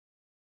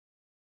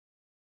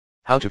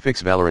How to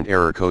fix Valorant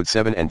error code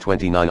 7 and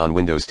 29 on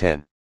Windows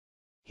 10.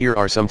 Here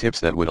are some tips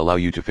that would allow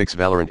you to fix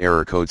Valorant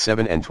error code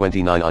 7 and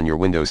 29 on your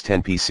Windows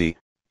 10 PC.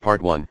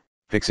 Part 1,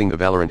 Fixing the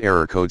Valorant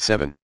error code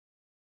 7.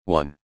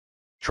 1.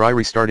 Try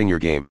restarting your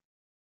game.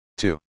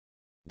 2.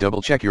 Double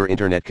check your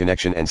internet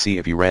connection and see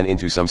if you ran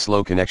into some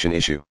slow connection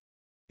issue.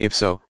 If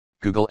so,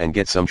 Google and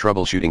get some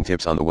troubleshooting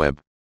tips on the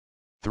web.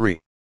 3.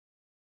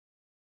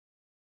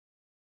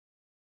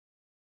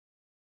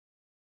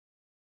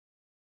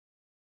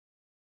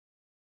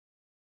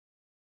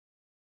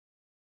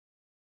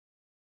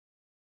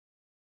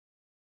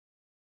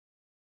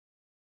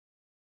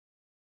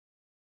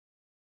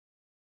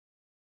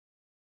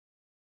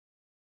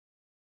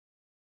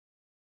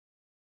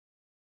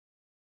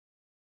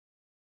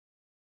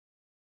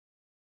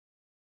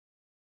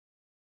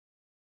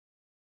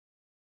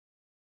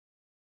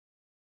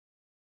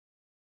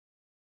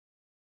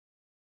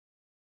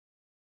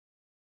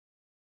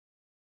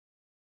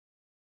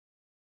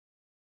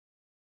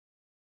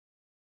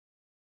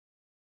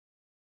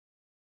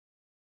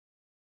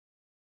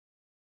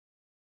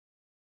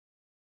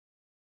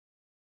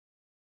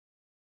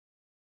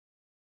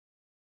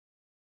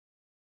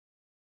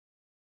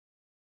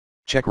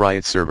 Check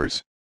Riot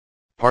servers.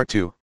 Part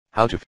 2,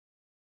 How to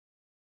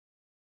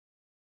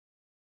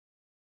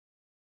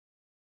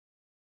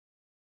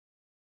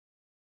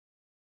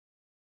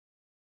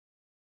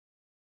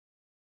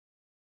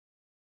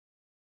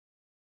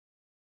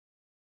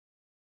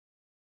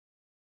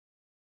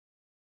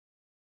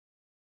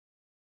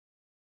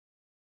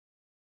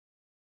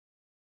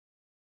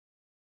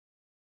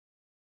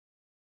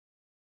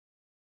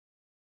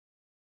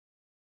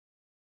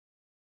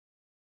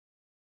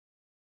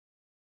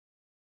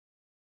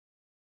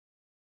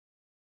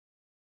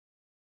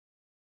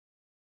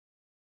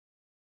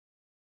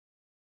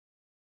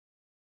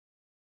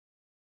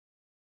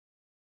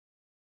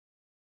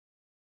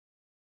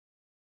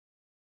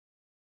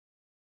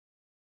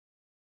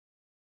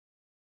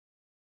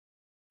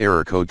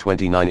Error code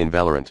 29 in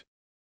Valorant.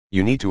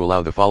 You need to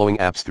allow the following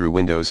apps through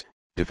Windows: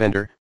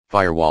 Defender,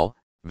 Firewall,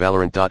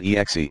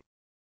 Valorant.exe,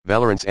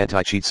 Valorant's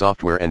anti-cheat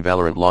software and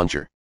Valorant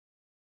Launcher.